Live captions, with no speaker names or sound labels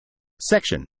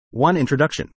Section 1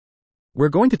 Introduction. We're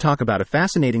going to talk about a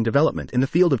fascinating development in the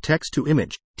field of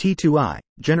text-to-image, T2I,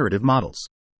 generative models.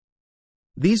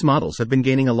 These models have been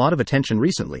gaining a lot of attention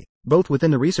recently, both within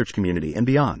the research community and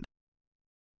beyond.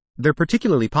 They're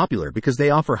particularly popular because they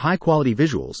offer high-quality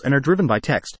visuals and are driven by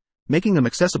text, making them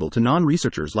accessible to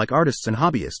non-researchers like artists and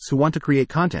hobbyists who want to create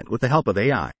content with the help of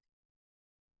AI.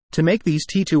 To make these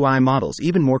T2I models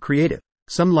even more creative,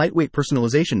 some lightweight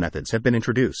personalization methods have been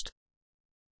introduced.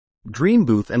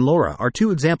 Dreambooth and LoRa are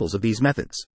two examples of these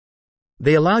methods.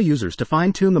 They allow users to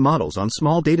fine-tune the models on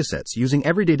small datasets using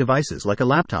everyday devices like a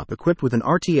laptop equipped with an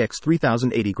RTX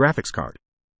 3080 graphics card.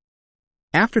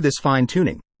 After this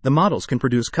fine-tuning, the models can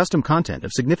produce custom content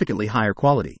of significantly higher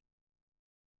quality.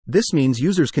 This means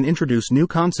users can introduce new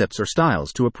concepts or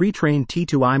styles to a pre-trained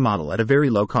T2I model at a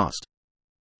very low cost.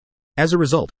 As a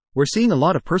result, we're seeing a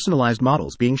lot of personalized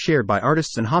models being shared by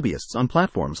artists and hobbyists on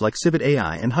platforms like Civit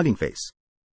AI and Hugging Face.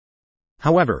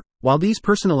 However, while these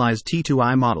personalized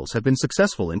T2I models have been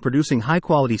successful in producing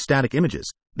high-quality static images,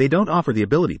 they don't offer the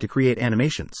ability to create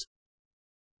animations.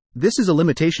 This is a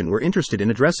limitation we're interested in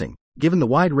addressing, given the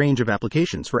wide range of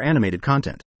applications for animated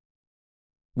content.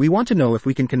 We want to know if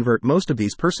we can convert most of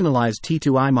these personalized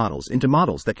T2I models into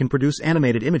models that can produce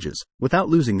animated images, without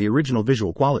losing the original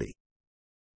visual quality.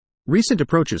 Recent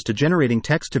approaches to generating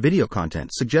text-to-video content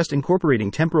suggest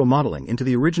incorporating temporal modeling into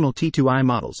the original T2I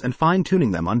models and fine-tuning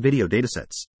them on video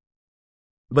datasets.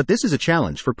 But this is a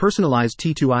challenge for personalized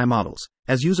T2I models,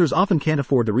 as users often can't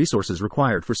afford the resources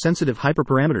required for sensitive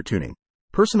hyperparameter tuning,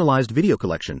 personalized video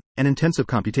collection, and intensive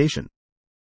computation.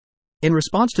 In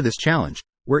response to this challenge,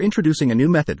 we're introducing a new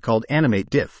method called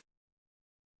AnimateDiff.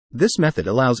 This method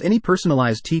allows any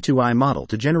personalized T2I model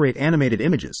to generate animated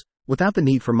images, without the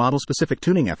need for model-specific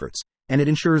tuning efforts, and it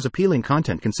ensures appealing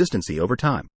content consistency over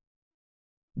time.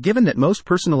 Given that most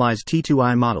personalized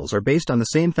T2I models are based on the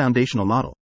same foundational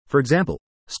model, for example,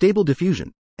 stable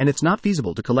diffusion, and it's not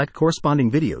feasible to collect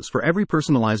corresponding videos for every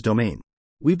personalized domain,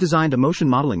 we've designed a motion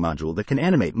modeling module that can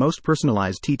animate most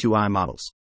personalized T2I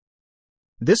models.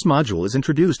 This module is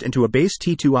introduced into a base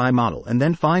T2I model and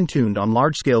then fine-tuned on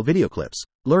large-scale video clips,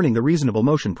 learning the reasonable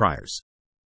motion priors.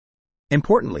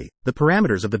 Importantly, the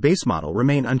parameters of the base model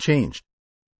remain unchanged.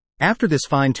 After this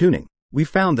fine-tuning, we've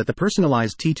found that the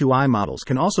personalized T2I models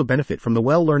can also benefit from the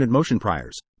well-learned motion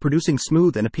priors, producing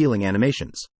smooth and appealing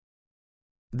animations.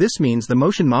 This means the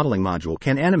motion modeling module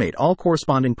can animate all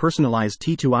corresponding personalized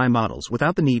T2I models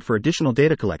without the need for additional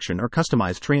data collection or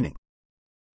customized training.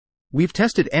 We've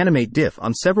tested AnimateDiff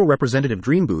on several representative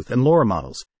Dreambooth and LoRa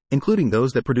models, including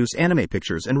those that produce anime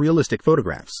pictures and realistic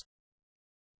photographs.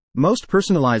 Most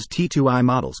personalized T2I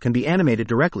models can be animated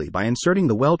directly by inserting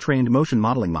the well-trained motion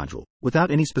modeling module,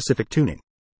 without any specific tuning.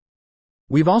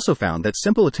 We've also found that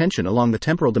simple attention along the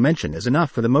temporal dimension is enough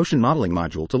for the motion modeling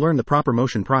module to learn the proper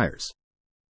motion priors.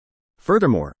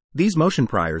 Furthermore, these motion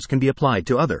priors can be applied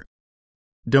to other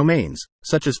domains,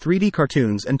 such as 3D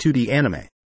cartoons and 2D anime.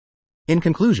 In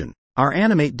conclusion, our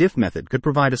AnimateDiff method could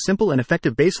provide a simple and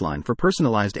effective baseline for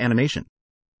personalized animation.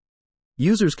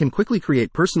 Users can quickly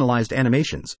create personalized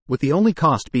animations, with the only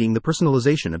cost being the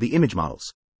personalization of the image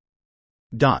models.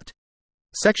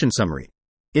 Section Summary.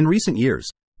 In recent years,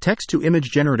 text-to-image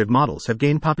generative models have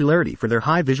gained popularity for their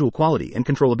high visual quality and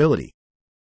controllability.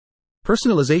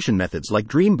 Personalization methods like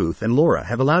Dreambooth and LoRa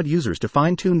have allowed users to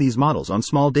fine-tune these models on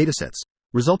small datasets,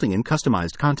 resulting in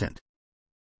customized content.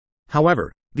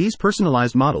 However, these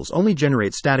personalized models only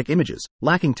generate static images,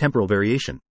 lacking temporal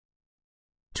variation.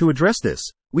 To address this,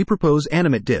 we propose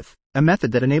AnimateDiff, a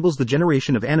method that enables the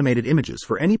generation of animated images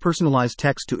for any personalized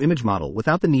text-to-image model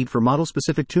without the need for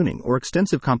model-specific tuning or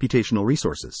extensive computational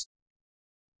resources.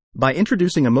 By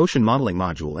introducing a motion modeling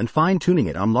module and fine-tuning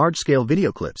it on large-scale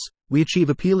video clips, we achieve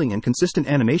appealing and consistent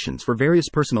animations for various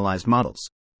personalized models.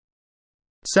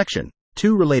 Section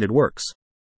 2 Related Works.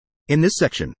 In this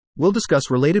section, we'll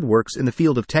discuss related works in the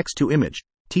field of text-to-image,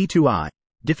 T2I,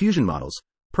 diffusion models,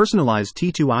 personalized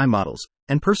T2I models,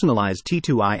 and personalized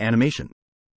T2I animation.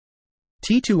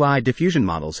 T2I diffusion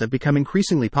models have become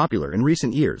increasingly popular in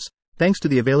recent years, thanks to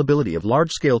the availability of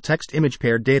large-scale text-image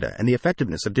paired data and the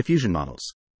effectiveness of diffusion models.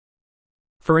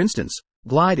 For instance,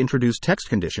 Glide introduced text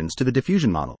conditions to the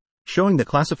diffusion model, showing that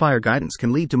classifier guidance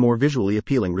can lead to more visually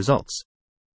appealing results.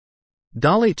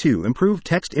 DALL-E 2 improved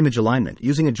text-image alignment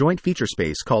using a joint feature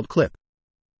space called CLIP.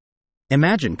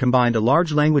 Imagine combined a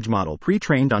large language model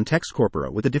pre-trained on text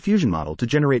corpora with a diffusion model to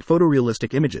generate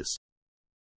photorealistic images.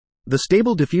 The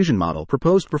stable diffusion model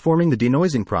proposed performing the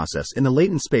denoising process in the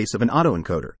latent space of an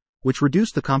autoencoder, which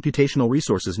reduced the computational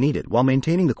resources needed while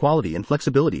maintaining the quality and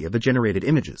flexibility of the generated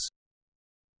images.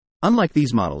 Unlike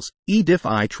these models,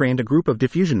 AnimateDiff trained a group of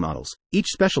diffusion models, each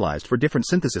specialized for different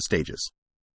synthesis stages.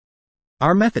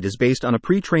 Our method is based on a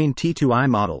pre-trained T2I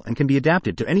model and can be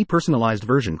adapted to any personalized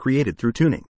version created through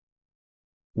tuning.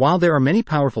 While there are many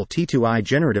powerful T2I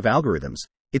generative algorithms,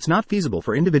 it's not feasible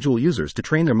for individual users to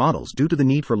train their models due to the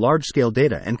need for large-scale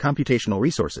data and computational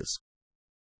resources.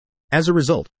 As a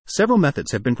result, several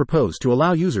methods have been proposed to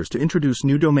allow users to introduce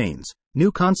new domains,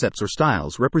 new concepts or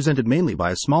styles represented mainly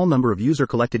by a small number of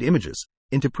user-collected images,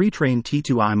 into pre-trained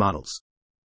T2I models.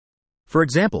 For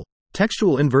example,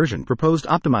 textual inversion proposed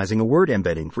optimizing a word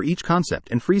embedding for each concept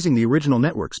and freezing the original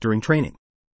networks during training.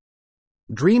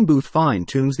 Dreambooth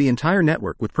fine-tunes the entire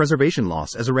network with preservation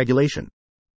loss as a regulation.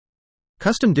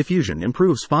 Custom diffusion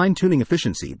improves fine-tuning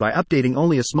efficiency by updating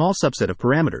only a small subset of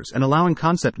parameters and allowing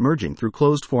concept merging through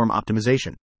closed-form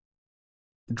optimization.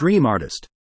 Dream Artist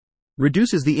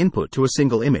reduces the input to a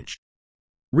single image.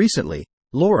 Recently,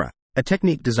 LoRa, a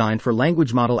technique designed for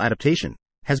language model adaptation,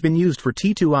 has been used for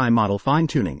T2I model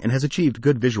fine-tuning and has achieved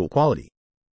good visual quality.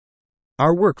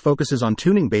 Our work focuses on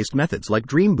tuning-based methods like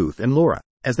Dreambooth and LoRa,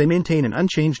 as they maintain an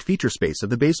unchanged feature space of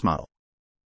the base model.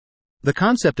 The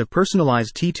concept of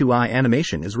personalized T2I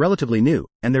animation is relatively new,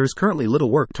 and there is currently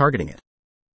little work targeting it.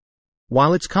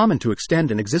 While it's common to extend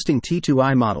an existing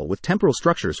T2I model with temporal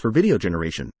structures for video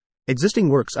generation, existing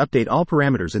works update all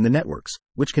parameters in the networks,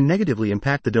 which can negatively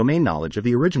impact the domain knowledge of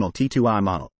the original T2I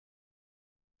model.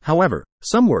 However,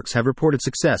 some works have reported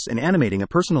success in animating a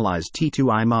personalized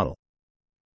T2I model.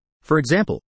 For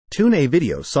example,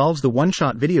 TuneAVideo solves the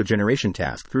one-shot video generation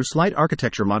task through slight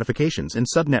architecture modifications and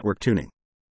subnetwork tuning.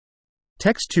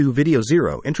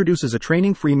 Text2Video0 introduces a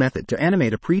training-free method to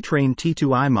animate a pre-trained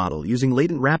T2I model using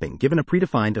latent wrapping given a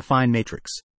predefined affine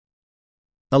matrix.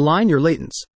 Align Your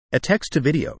Latents, a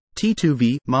text-to-video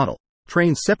T2V model,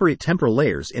 trains separate temporal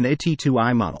layers in a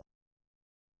T2I model.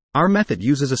 Our method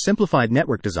uses a simplified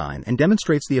network design and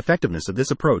demonstrates the effectiveness of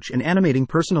this approach in animating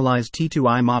personalized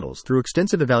T2I models through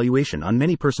extensive evaluation on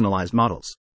many personalized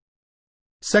models.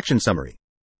 Section Summary.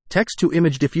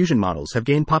 Text-to-image diffusion models have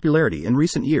gained popularity in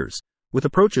recent years, with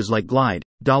approaches like Glide,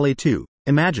 DALL-E 2,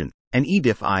 Imagine, and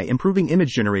AnimateDiff improving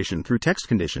image generation through text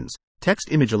conditions,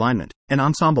 text-image alignment, and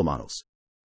ensemble models.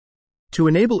 To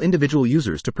enable individual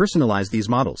users to personalize these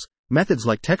models, methods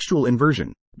like textual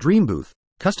inversion, Dreambooth,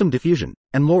 custom diffusion,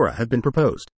 and LoRa have been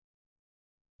proposed.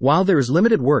 While there is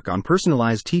limited work on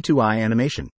personalized T2I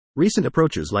animation, recent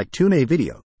approaches like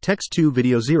TuneAVideo,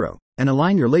 Text2Video0, and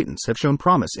Align Your Latents have shown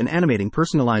promise in animating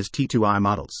personalized T2I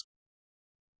models.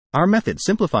 Our method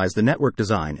simplifies the network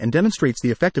design and demonstrates the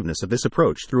effectiveness of this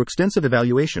approach through extensive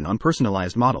evaluation on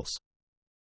personalized models.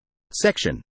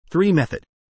 Section 3 Method.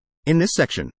 In this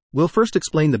section, we'll first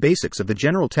explain the basics of the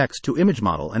general text-to-image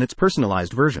model and its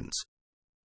personalized versions.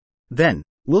 Then,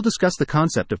 we'll discuss the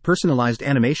concept of personalized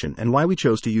animation and why we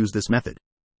chose to use this method.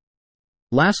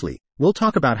 Lastly, we'll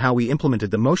talk about how we implemented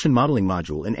the motion modeling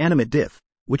module in AnimateDiff,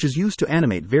 which is used to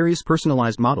animate various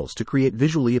personalized models to create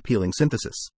visually appealing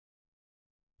synthesis.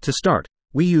 To start,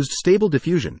 we used Stable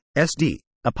Diffusion, SD,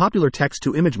 a popular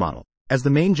text-to-image model, as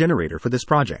the main generator for this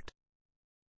project.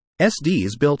 SD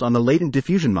is built on the latent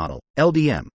diffusion model,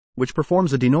 LDM, which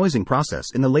performs a denoising process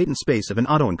in the latent space of an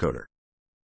autoencoder.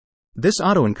 This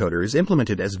autoencoder is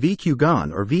implemented as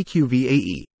VQ-GAN or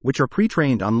VQ-VAE, which are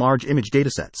pre-trained on large image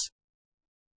datasets.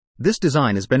 This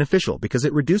design is beneficial because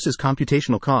it reduces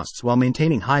computational costs while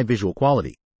maintaining high visual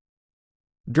quality.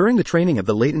 During the training of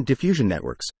the latent diffusion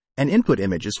networks, an input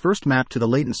image is first mapped to the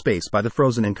latent space by the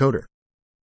frozen encoder.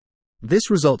 This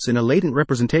results in a latent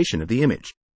representation of the image.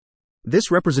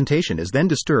 This representation is then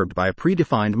disturbed by a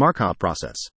predefined Markov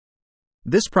process.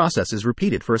 This process is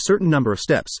repeated for a certain number of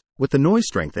steps, with the noise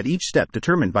strength at each step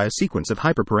determined by a sequence of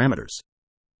hyperparameters.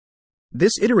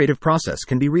 This iterative process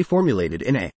can be reformulated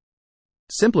in a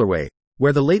simpler way,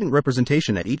 where the latent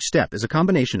representation at each step is a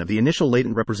combination of the initial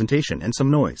latent representation and some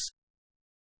noise.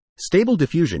 Stable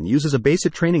diffusion uses a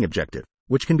basic training objective,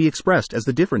 which can be expressed as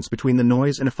the difference between the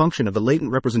noise and a function of the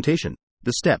latent representation,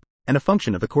 the step, and a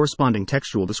function of the corresponding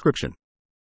textual description.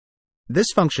 This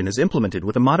function is implemented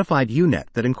with a modified U-net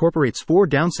that incorporates 4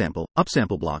 downsample,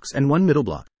 upsample blocks and 1 middle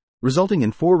block, resulting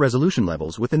in 4 resolution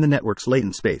levels within the network's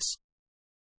latent space.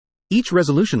 Each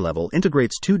resolution level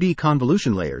integrates 2D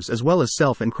convolution layers as well as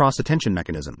self and cross-attention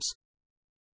mechanisms.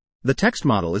 The text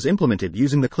model is implemented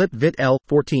using the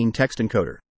clip-vit-L14 text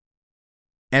encoder.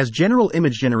 As general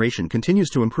image generation continues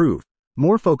to improve,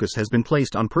 more focus has been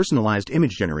placed on personalized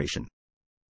image generation.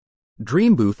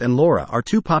 Dreambooth and LoRa are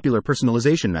 2 popular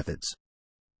personalization methods.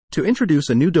 To introduce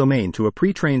a new domain to a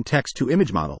pre-trained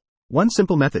text-to-image model, one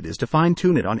simple method is to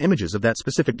fine-tune it on images of that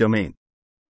specific domain.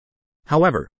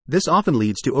 However, this often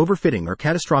leads to overfitting or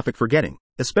catastrophic forgetting,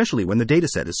 especially when the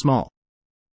dataset is small.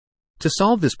 To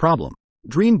solve this problem,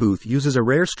 Dreambooth uses a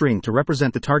rare string to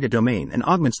represent the target domain and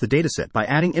augments the dataset by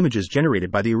adding images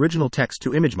generated by the original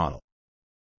text-to-image model.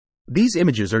 These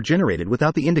images are generated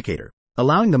without the indicator,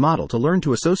 allowing the model to learn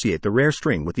to associate the rare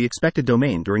string with the expected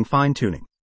domain during fine-tuning.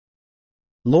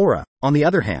 LoRa, on the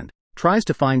other hand, tries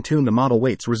to fine-tune the model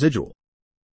weight's residual.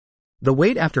 The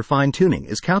weight after fine-tuning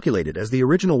is calculated as the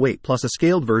original weight plus a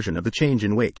scaled version of the change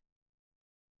in weight.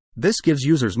 This gives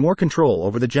users more control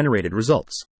over the generated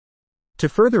results. To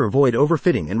further avoid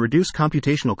overfitting and reduce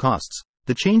computational costs,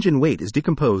 the change in weight is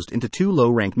decomposed into two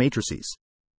low-rank matrices.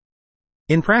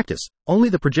 In practice, only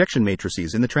the projection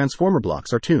matrices in the transformer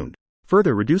blocks are tuned,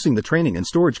 further reducing the training and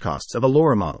storage costs of a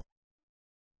LoRa model.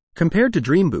 Compared to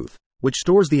Dreambooth, which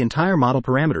stores the entire model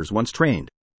parameters once trained,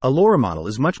 a LoRa model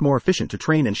is much more efficient to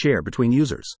train and share between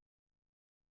users.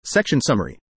 Section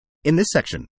Summary. In this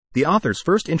section, the authors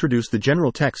first introduce the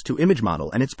general text-to-image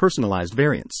model and its personalized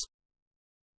variants.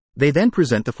 They then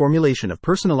present the formulation of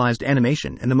personalized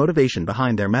animation and the motivation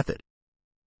behind their method.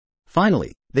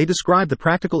 Finally, they describe the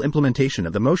practical implementation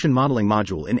of the motion modeling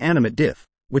module in AnimateDiff,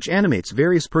 which animates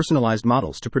various personalized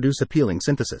models to produce appealing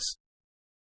synthesis.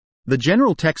 The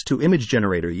general text-to-image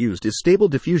generator used is Stable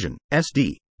Diffusion,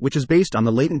 SD, which is based on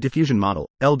the Latent Diffusion model,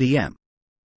 LDM.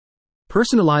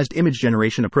 Personalized image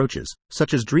generation approaches,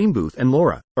 such as Dreambooth and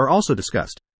LoRa, are also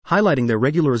discussed, highlighting their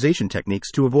regularization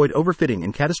techniques to avoid overfitting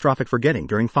and catastrophic forgetting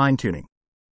during fine-tuning.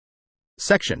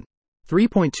 Section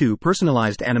 3.2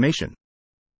 Personalized Animation.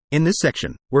 In this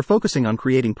section, we're focusing on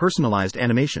creating personalized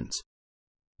animations.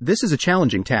 This is a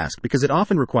challenging task because it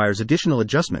often requires additional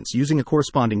adjustments using a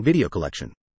corresponding video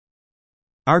collection.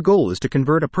 Our goal is to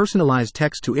convert a personalized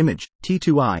text-to-image,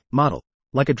 T2I, model,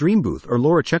 like a Dreambooth or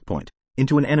LoRa checkpoint,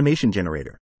 into an animation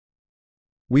generator.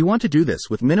 We want to do this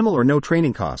with minimal or no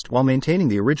training cost while maintaining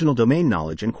the original domain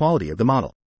knowledge and quality of the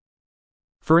model.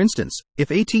 For instance,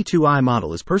 if a T2I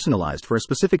model is personalized for a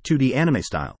specific 2D anime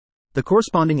style, the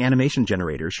corresponding animation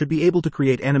generator should be able to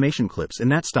create animation clips in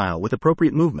that style with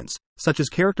appropriate movements, such as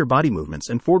character body movements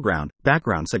and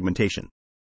foreground-background segmentation.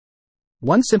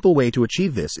 One simple way to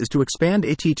achieve this is to expand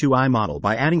a T2I model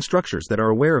by adding structures that are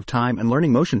aware of time and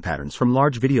learning motion patterns from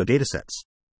large video datasets.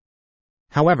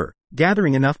 However,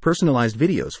 gathering enough personalized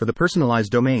videos for the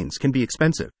personalized domains can be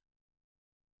expensive.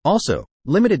 Also,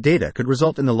 limited data could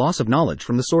result in the loss of knowledge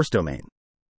from the source domain.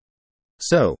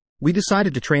 So, we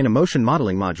decided to train a motion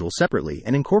modeling module separately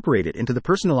and incorporate it into the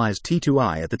personalized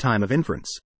T2I at the time of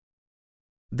inference.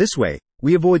 This way,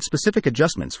 we avoid specific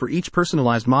adjustments for each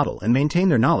personalized model and maintain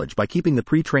their knowledge by keeping the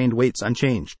pre-trained weights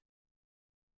unchanged.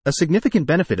 A significant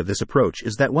benefit of this approach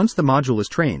is that once the module is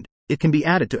trained, it can be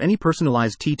added to any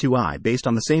personalized T2I based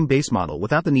on the same base model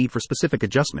without the need for specific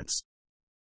adjustments.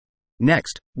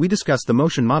 Next, we discuss the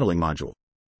motion modeling module.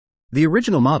 The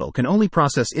original model can only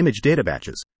process image data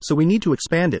batches, so we need to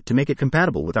expand it to make it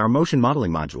compatible with our motion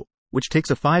modeling module, which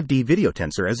takes a 5D video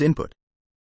tensor as input.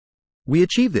 We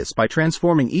achieve this by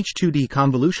transforming each 2D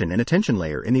convolution and attention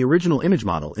layer in the original image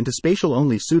model into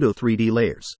spatial-only pseudo-3D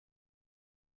layers.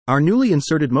 Our newly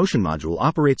inserted motion module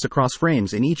operates across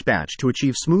frames in each batch to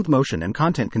achieve smooth motion and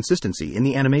content consistency in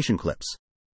the animation clips.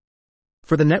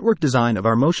 For the network design of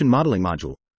our motion modeling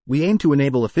module, we aim to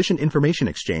enable efficient information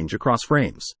exchange across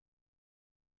frames.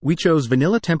 We chose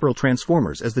vanilla temporal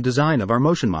transformers as the design of our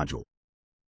motion module.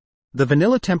 The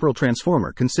vanilla temporal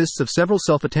transformer consists of several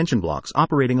self-attention blocks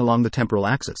operating along the temporal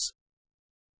axis.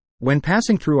 When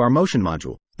passing through our motion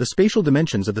module, the spatial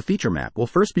dimensions of the feature map will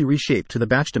first be reshaped to the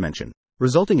batch dimension,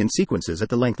 resulting in sequences at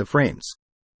the length of frames.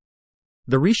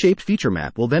 The reshaped feature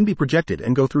map will then be projected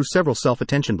and go through several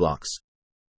self-attention blocks.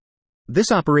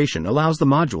 This operation allows the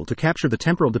module to capture the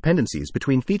temporal dependencies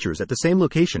between features at the same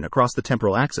location across the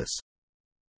temporal axis.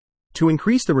 To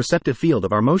increase the receptive field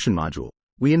of our motion module,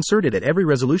 we insert it at every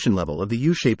resolution level of the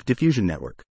U-shaped diffusion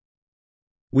network.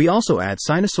 We also add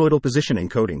sinusoidal position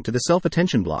encoding to the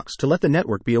self-attention blocks to let the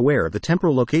network be aware of the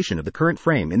temporal location of the current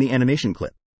frame in the animation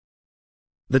clip.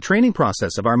 The training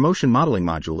process of our motion modeling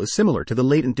module is similar to the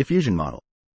latent diffusion model.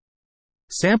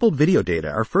 Sampled video data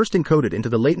are first encoded into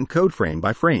the latent code frame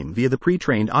by frame via the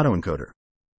pre-trained autoencoder.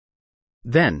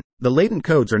 Then, the latent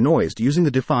codes are noised using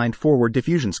the defined forward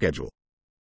diffusion schedule.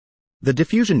 The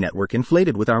diffusion network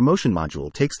inflated with our motion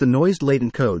module takes the noised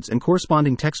latent codes and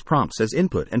corresponding text prompts as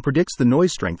input and predicts the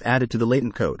noise strength added to the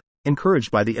latent code,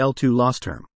 encouraged by the L2 loss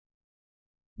term.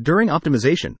 During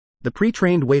optimization, the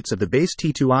pre-trained weights of the base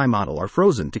T2I model are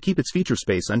frozen to keep its feature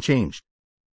space unchanged.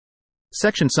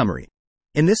 Section Summary.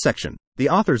 In this section, the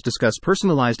authors discuss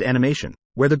personalized animation,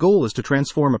 where the goal is to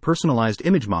transform a personalized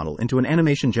image model into an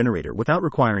animation generator without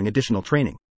requiring additional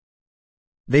training.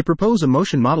 They propose a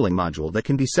motion modeling module that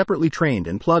can be separately trained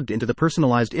and plugged into the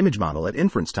personalized image model at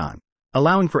inference time,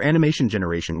 allowing for animation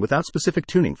generation without specific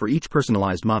tuning for each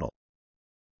personalized model.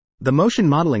 The motion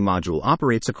modeling module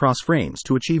operates across frames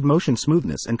to achieve motion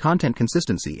smoothness and content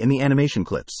consistency in the animation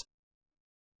clips.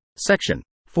 Section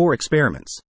 4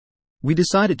 Experiments. We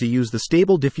decided to use the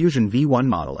stable Diffusion v1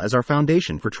 model as our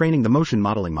foundation for training the motion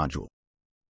modeling module.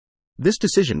 This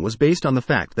decision was based on the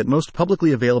fact that most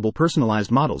publicly available personalized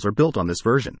models are built on this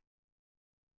version.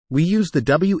 We used the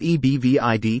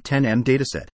WEBVID10M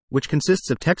dataset, which consists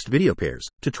of text-video pairs,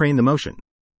 to train the motion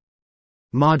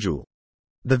module.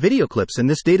 The video clips in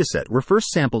this dataset were first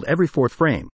sampled every fourth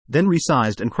frame, then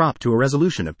resized and cropped to a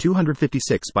resolution of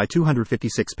 256 by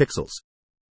 256 pixels.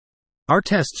 Our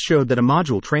tests showed that a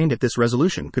module trained at this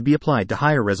resolution could be applied to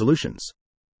higher resolutions.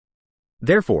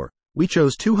 Therefore, we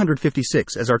chose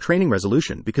 256 as our training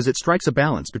resolution because it strikes a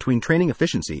balance between training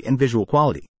efficiency and visual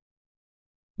quality.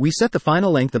 We set the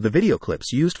final length of the video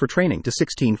clips used for training to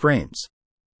 16 frames.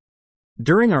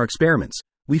 During our experiments,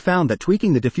 we found that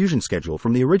tweaking the diffusion schedule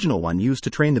from the original one used to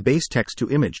train the base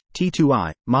text-to-image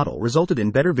 (T2I) model resulted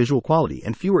in better visual quality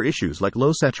and fewer issues like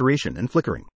low saturation and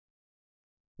flickering.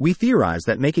 We theorize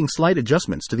that making slight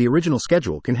adjustments to the original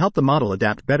schedule can help the model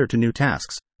adapt better to new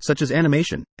tasks, such as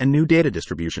animation and new data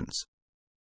distributions.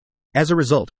 As a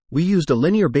result, we used a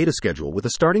linear beta schedule with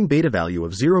a starting beta value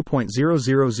of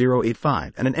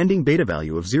 0.00085 and an ending beta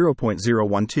value of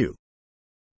 0.012.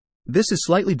 This is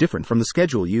slightly different from the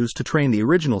schedule used to train the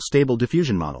original stable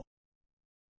diffusion model.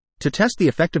 To test the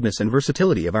effectiveness and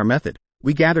versatility of our method,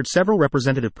 we gathered several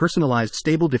representative personalized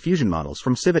stable diffusion models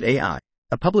from Civet AI,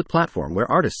 a public platform where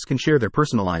artists can share their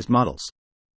personalized models.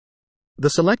 The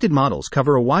selected models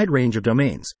cover a wide range of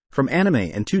domains, from anime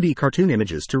and 2D cartoon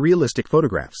images to realistic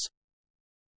photographs.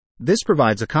 This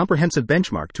provides a comprehensive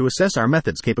benchmark to assess our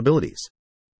method's capabilities.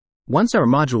 Once our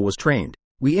module was trained,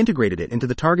 we integrated it into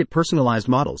the target personalized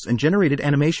models and generated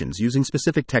animations using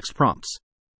specific text prompts.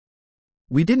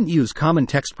 We didn't use common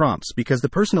text prompts because the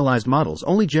personalized models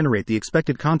only generate the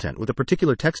expected content with a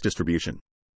particular text distribution.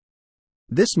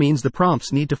 This means the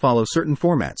prompts need to follow certain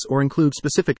formats or include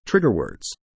specific trigger words.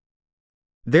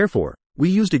 Therefore, we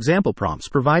used example prompts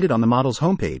provided on the model's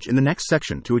homepage in the next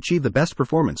section to achieve the best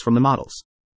performance from the models.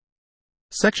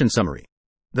 Section Summary.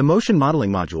 The motion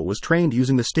modeling module was trained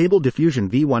using the stable Diffusion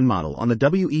v1 model on the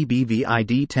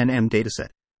WEBVID10M dataset,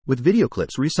 with video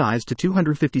clips resized to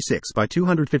 256 by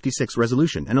 256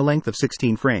 resolution and a length of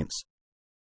 16 frames.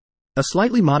 A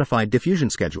slightly modified diffusion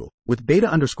schedule, with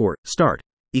beta_start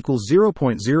equals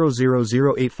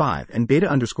 0.00085 and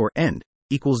beta_end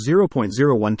equals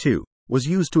 0.012, was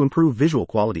used to improve visual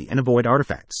quality and avoid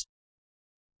artifacts.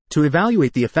 To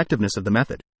evaluate the effectiveness of the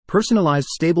method, personalized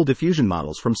stable diffusion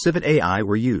models from Civet AI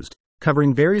were used,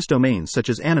 covering various domains such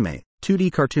as anime,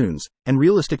 2D cartoons, and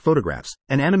realistic photographs,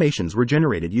 and animations were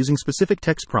generated using specific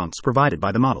text prompts provided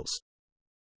by the models.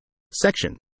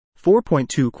 Section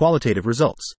 4.2 Qualitative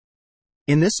Results.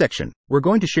 In this section, we're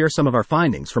going to share some of our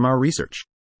findings from our research.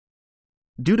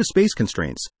 Due to space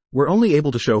constraints, we're only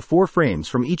able to show 4 frames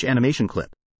from each animation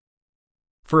clip.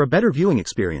 For a better viewing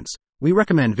experience, we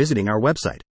recommend visiting our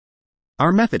website.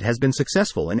 Our method has been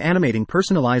successful in animating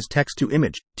personalized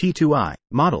text-to-image (T2I)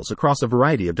 models across a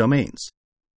variety of domains.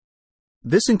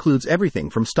 This includes everything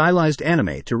from stylized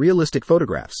anime to realistic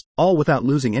photographs, all without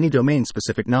losing any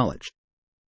domain-specific knowledge.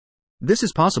 This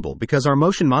is possible because our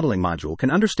motion modeling module can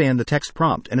understand the text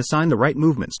prompt and assign the right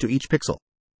movements to each pixel.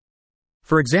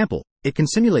 For example, it can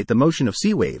simulate the motion of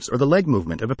sea waves or the leg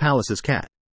movement of a Pallas's cat.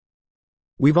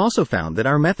 We've also found that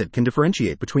our method can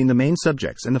differentiate between the main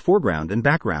subjects and the foreground and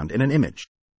background in an image.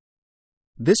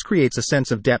 This creates a sense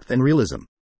of depth and realism.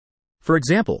 For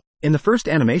example, in the first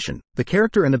animation, the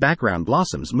character and the background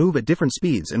blossoms move at different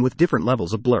speeds and with different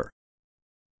levels of blur.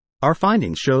 Our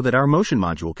findings show that our motion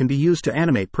module can be used to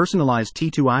animate personalized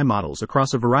T2I models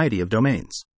across a variety of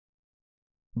domains.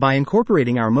 By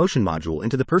incorporating our motion module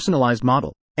into the personalized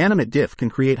model, AnimateDiff can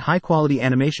create high-quality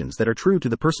animations that are true to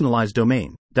the personalized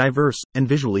domain, diverse, and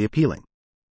visually appealing.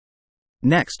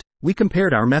 Next, we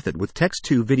compared our method with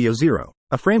Text-to-Video 0,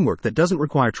 a framework that doesn't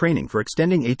require training for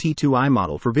extending a T2I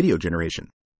model for video generation.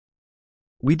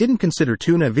 We didn't consider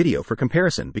Tuna Video for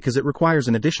comparison because it requires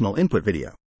an additional input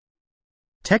video.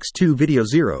 Text-to-Video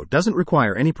 0 doesn't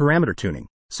require any parameter tuning,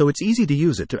 so it's easy to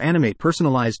use it to animate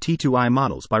personalized T2I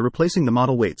models by replacing the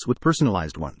model weights with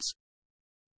personalized ones.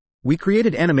 We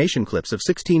created animation clips of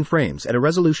 16 frames at a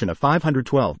resolution of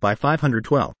 512 by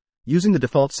 512, using the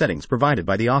default settings provided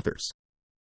by the authors.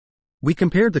 We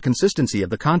compared the consistency of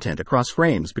the content across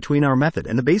frames between our method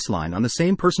and the baseline on the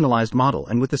same personalized model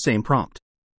and with the same prompt.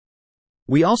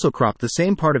 We also cropped the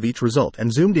same part of each result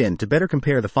and zoomed in to better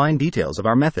compare the fine details of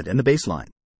our method and the baseline.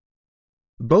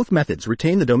 Both methods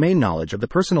retain the domain knowledge of the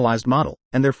personalized model,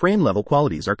 and their frame-level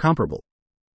qualities are comparable.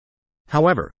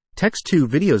 However, Text-to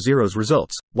Video 0's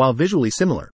results, while visually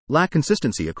similar, lack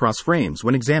consistency across frames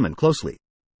when examined closely.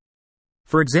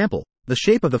 For example, the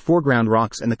shape of the foreground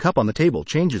rocks and the cup on the table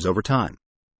changes over time.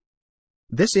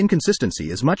 This inconsistency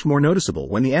is much more noticeable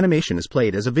when the animation is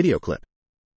played as a video clip.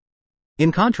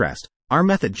 In contrast, our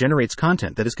method generates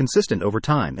content that is consistent over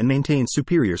time and maintains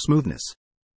superior smoothness.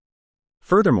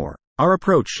 Furthermore, our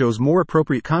approach shows more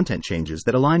appropriate content changes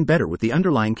that align better with the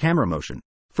underlying camera motion,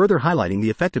 further highlighting the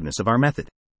effectiveness of our method.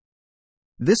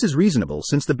 This is reasonable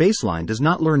since the baseline does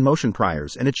not learn motion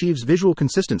priors and achieves visual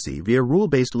consistency via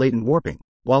rule-based latent warping,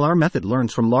 while our method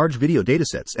learns from large video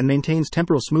datasets and maintains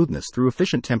temporal smoothness through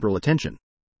efficient temporal attention.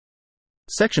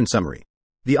 Section Summary.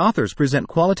 The authors present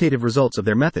qualitative results of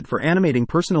their method for animating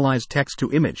personalized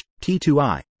text-to-image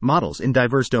 (T2I) models in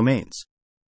diverse domains.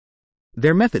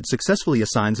 Their method successfully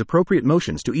assigns appropriate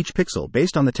motions to each pixel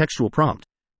based on the textual prompt,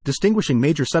 distinguishing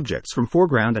major subjects from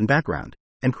foreground and background,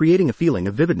 and creating a feeling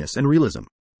of vividness and realism.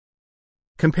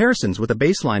 Comparisons with a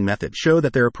baseline method show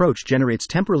that their approach generates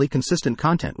temporally consistent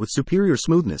content with superior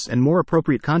smoothness and more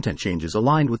appropriate content changes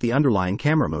aligned with the underlying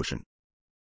camera motion.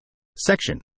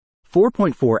 Section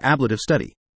 4.4 Ablative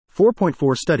Study.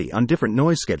 4.4 Study on different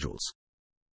noise schedules.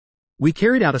 We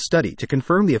carried out a study to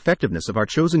confirm the effectiveness of our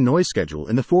chosen noise schedule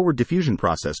in the forward diffusion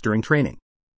process during training.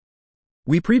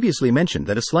 We previously mentioned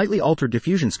that a slightly altered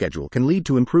diffusion schedule can lead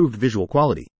to improved visual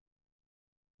quality.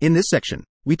 In this section,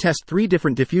 we test 3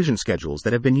 different diffusion schedules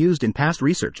that have been used in past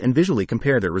research and visually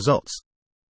compare their results.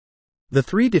 The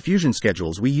 3 diffusion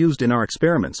schedules we used in our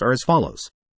experiments are as follows.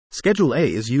 Schedule A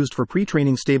is used for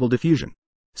pre-training stable diffusion.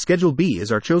 Schedule B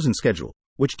is our chosen schedule,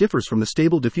 which differs from the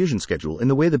stable diffusion schedule in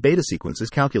the way the beta sequence is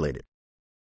calculated.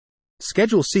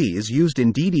 Schedule C is used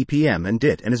in DDPM and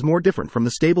DIT and is more different from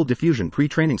the stable diffusion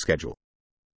pre-training schedule.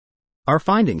 Our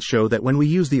findings show that when we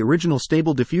use the original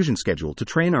stable diffusion schedule to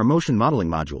train our motion modeling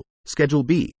module, Schedule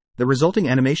B, the resulting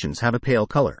animations have a pale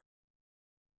color.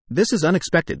 This is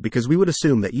unexpected because we would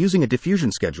assume that using a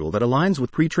diffusion schedule that aligns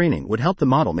with pre-training would help the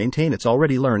model maintain its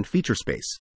already learned feature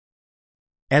space.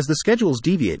 As the schedules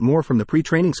deviate more from the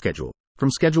pre-training schedule, from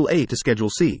Schedule A to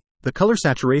Schedule C, the color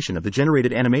saturation of the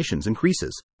generated animations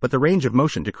increases, but the range of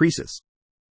motion decreases.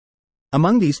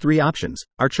 Among these 3 options,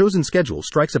 our chosen schedule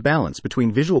strikes a balance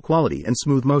between visual quality and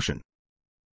smooth motion.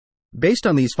 Based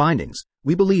on these findings,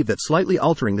 we believe that slightly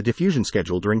altering the diffusion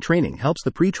schedule during training helps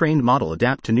the pre-trained model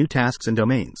adapt to new tasks and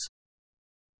domains.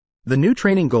 The new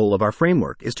training goal of our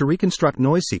framework is to reconstruct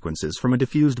noise sequences from a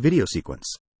diffused video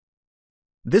sequence.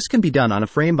 This can be done on a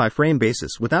frame-by-frame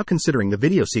basis without considering the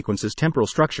video sequence's temporal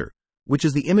structure, which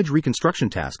is the image reconstruction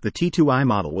task the T2I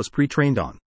model was pre-trained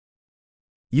on.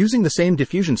 Using the same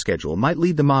diffusion schedule might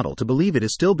lead the model to believe it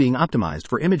is still being optimized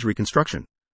for image reconstruction,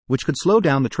 which could slow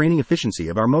down the training efficiency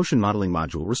of our motion modeling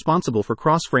module responsible for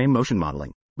cross-frame motion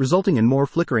modeling, resulting in more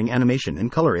flickering animation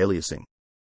and color aliasing.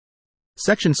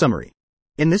 Section Summary.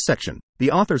 In this section,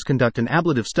 the authors conduct an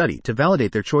ablative study to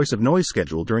validate their choice of noise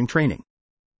schedule during training.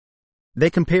 They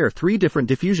compare 3 different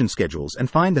diffusion schedules and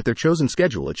find that their chosen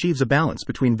schedule achieves a balance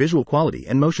between visual quality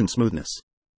and motion smoothness.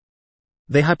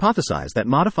 They hypothesize that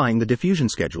modifying the diffusion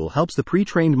schedule helps the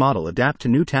pre-trained model adapt to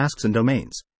new tasks and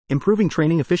domains, improving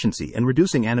training efficiency and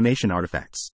reducing animation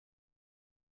artifacts.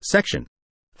 Section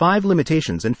 5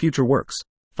 Limitations and Future Works.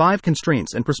 5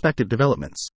 Constraints and Prospective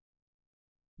Developments.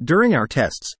 During our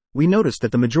tests, we noticed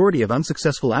that the majority of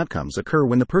unsuccessful outcomes occur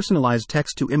when the personalized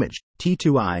text-to-image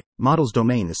 (T2I) model's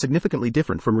domain is significantly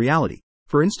different from reality,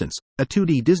 for instance, a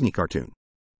 2D Disney cartoon.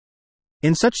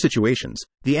 In such situations,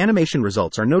 the animation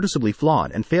results are noticeably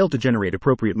flawed and fail to generate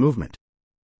appropriate movement.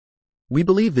 We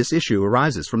believe this issue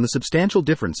arises from the substantial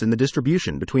difference in the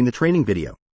distribution between the training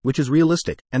video, which is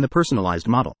realistic, and the personalized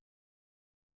model.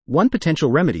 One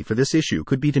potential remedy for this issue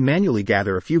could be to manually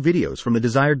gather a few videos from the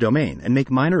desired domain and make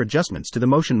minor adjustments to the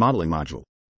motion modeling module.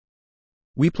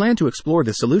 We plan to explore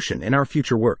this solution in our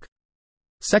future work.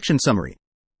 Section Summary.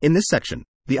 In this section,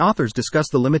 the authors discuss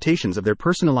the limitations of their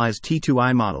personalized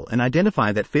T2I model and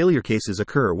identify that failure cases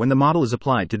occur when the model is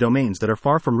applied to domains that are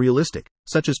far from realistic,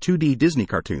 such as 2D Disney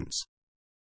cartoons.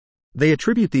 They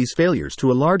attribute these failures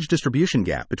to a large distribution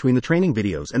gap between the training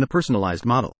videos and the personalized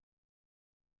model.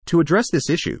 To address this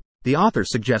issue, the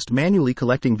authors suggest manually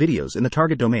collecting videos in the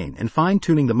target domain and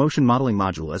fine-tuning the motion modeling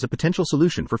module as a potential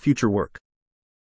solution for future work.